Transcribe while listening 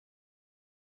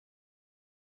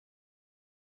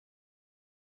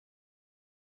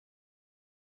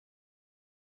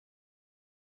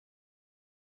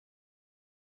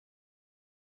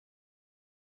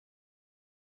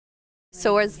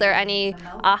So was there any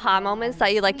aha moments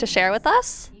that you'd like to share with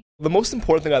us? The most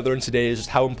important thing I learned today is just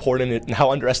how important and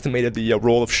how underestimated the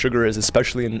role of sugar is,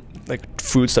 especially in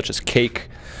foods such as cake.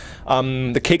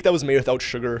 The cake that was made without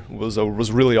sugar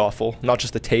was really awful, not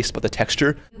just the taste but the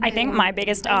texture. I think my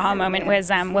biggest aha moment was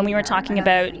when we were talking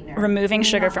about removing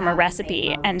sugar from a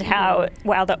recipe and how,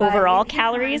 while the overall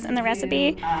calories in the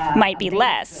recipe might be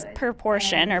less per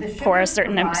portion or for a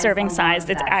certain serving size,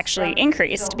 it's actually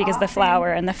increased because the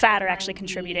flour and the fat are actually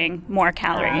contributing more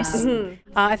calories.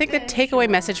 I think the takeaway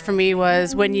message for me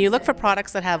was when you look for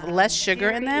products that have less sugar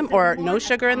in them or no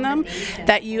sugar in them,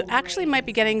 that you actually might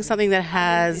be getting something that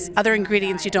has other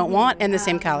ingredients you don't want and the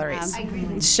same calories.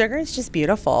 Sugar is just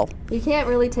beautiful. You can't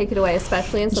really take it away,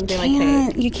 especially in something like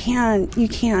cake. You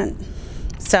can't.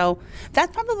 So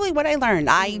that's probably what I learned.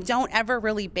 I don't ever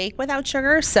really bake without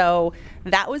sugar, so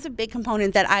that was a big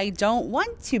component that I don't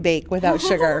want to bake without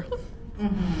sugar.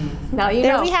 Now you know.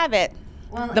 There we have it.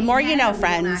 The more you know,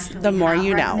 friends, the more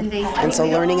you know. And so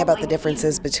learning about the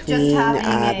differences between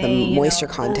the moisture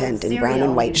content in brown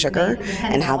and white sugar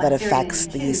and how that affects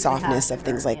the softness of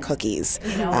things like cookies,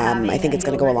 I think it's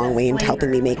going to go a long way into helping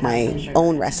me make my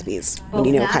own recipes when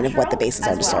you know kind of what the bases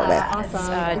are to start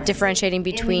with. Differentiating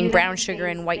between brown sugar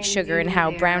and white sugar, and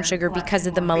how brown sugar, because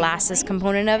of the molasses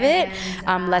component of it,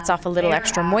 lets off a little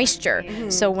extra moisture.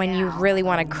 So when you really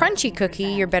want a crunchy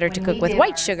cookie, you're better to cook with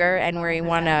white sugar, and where you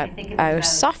want a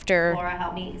softer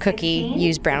cookie,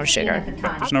 use brown sugar.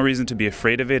 There's no reason to be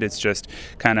afraid of it. It's just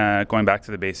kind of going back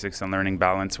to the basics and learning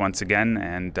balance once again,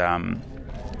 and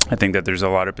I think that there's a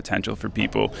lot of potential for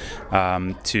people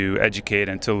to educate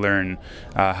and to learn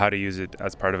how to use it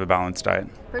as part of a balanced diet.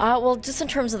 Well, just in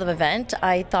terms of the event,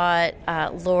 I thought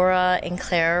Laura and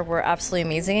Claire were absolutely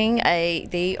amazing.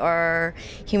 They are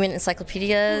human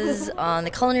encyclopedias on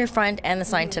the culinary front and the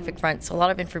scientific front, so a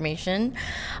lot of information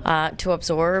to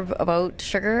absorb about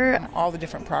sugar. All the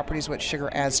different properties which sugar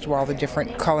adds to all the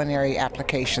different culinary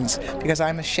applications, because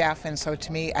I'm a chef, and so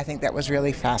to me I think that was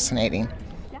really fascinating.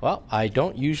 Well, I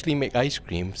don't usually make ice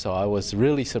cream, so I was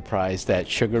really surprised that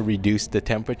sugar reduced the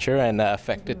temperature and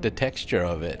affected the texture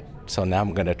of it. So now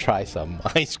I'm going to try some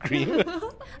ice cream.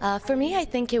 For me, I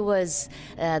think it was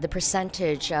the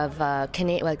percentage of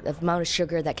the amount of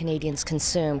sugar that Canadians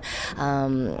consume.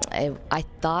 I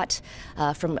thought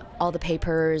from all the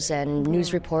papers and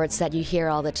news reports that you hear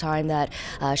all the time that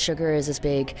sugar is this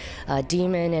big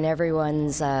demon in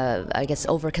everyone's, I guess,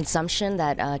 overconsumption,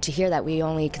 that to hear that we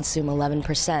only consume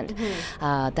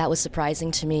 11%. That was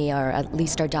surprising to me, or at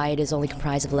least our diet is only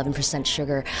comprised of 11%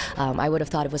 sugar. I would have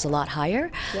thought it was a lot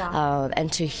higher. Yeah.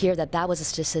 And to hear that that was a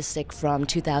statistic from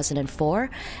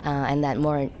 2004 and that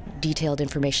more detailed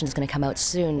information is going to come out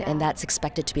soon, and that's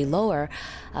expected to be lower,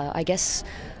 I guess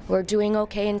we're doing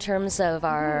okay in terms of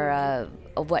our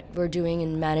of what we're doing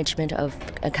in management of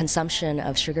consumption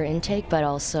of sugar intake, but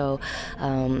also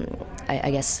I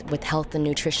guess with health and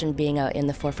nutrition being in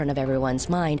the forefront of everyone's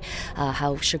mind,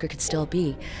 how sugar could still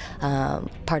be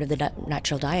part of the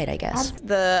natural diet, I guess.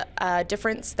 The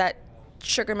difference that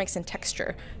sugar makes in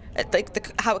texture,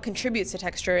 like how it contributes to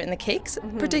texture in the cakes,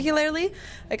 particularly.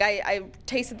 Like I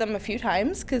tasted them a few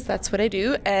times because that's what I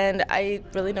do, and I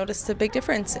really noticed a big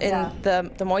difference in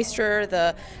the moisture,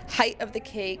 the height of the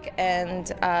cake, and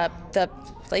the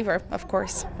flavor, of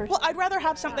course. Well, I'd rather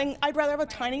have a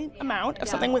tiny amount of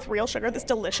something with real sugar that's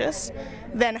delicious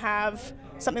than have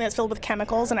something that's filled with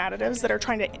chemicals and additives that are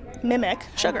trying to mimic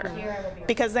sugar,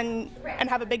 because then, and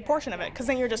have a big portion of it, because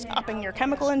then you're just upping your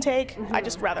chemical intake. I'd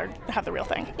just rather have the real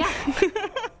thing.